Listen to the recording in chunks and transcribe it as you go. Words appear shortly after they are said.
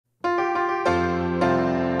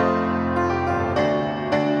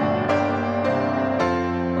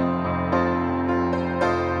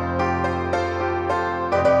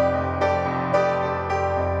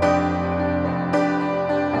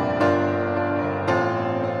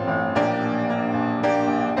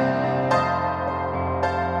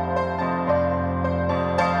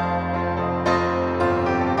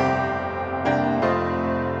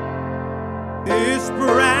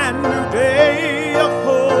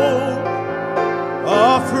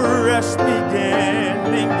fresh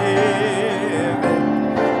beginning giving.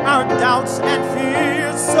 Our doubts and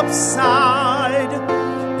fears subside.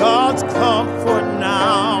 God's comfort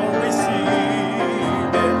now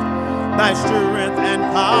receive it. Thy strength and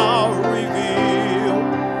power reveal,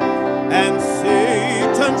 and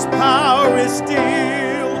Satan's power is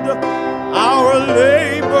stilled. Our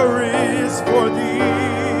labor is for thee,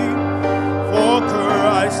 for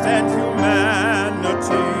Christ and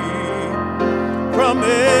humanity. From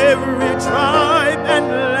every tribe and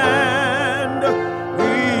land,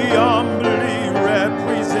 we humbly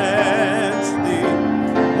represent thee.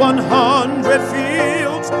 100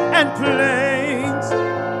 fields and plains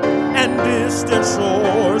and distant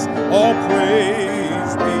shores, all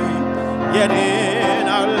praise be. Yet in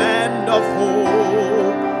our land of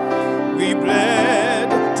hope, we bled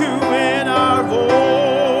to win our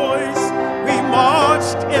voice. We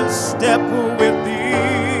marched in step with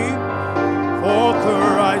thee, for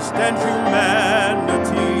Christ and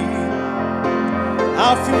humanity.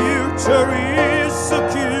 Our future is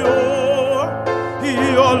secure.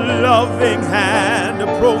 Your loving hand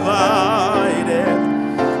provided,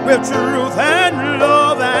 with truth and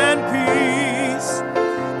love and peace.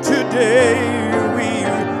 Today we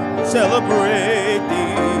celebrate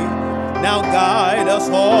thee. Now guide us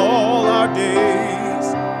all our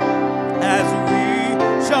days, as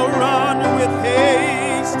we shall run with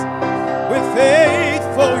haste, with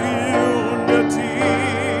faithful unity,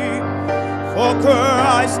 for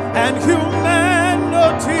Christ and humanity.